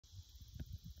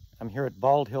I'm here at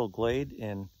Bald Hill Glade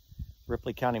in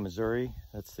Ripley County, Missouri.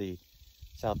 That's the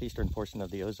southeastern portion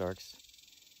of the Ozarks.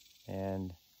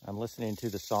 And I'm listening to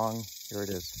the song. Here it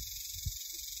is.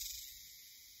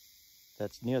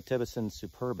 That's Neotibicen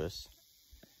superbus.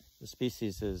 The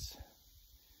species is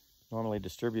normally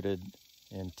distributed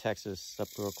in Texas up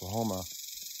to Oklahoma.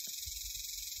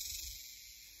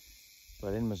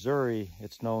 But in Missouri,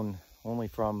 it's known only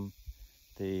from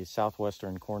the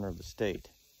southwestern corner of the state.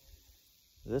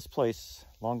 This place,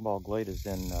 Bald Hill Glade is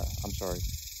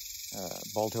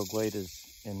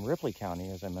in Ripley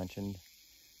County, as I mentioned.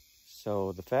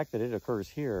 So the fact that it occurs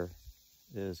here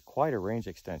is quite a range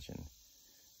extension.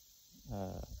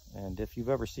 And if you've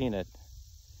ever seen it,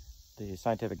 the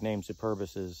scientific name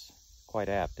superbus is quite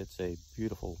apt. It's a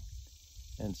beautiful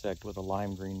insect with a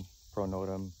lime green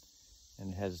pronotum,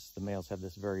 and the males have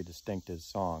this very distinctive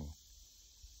song.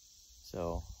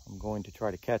 So I'm going to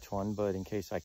try to catch one, but in case I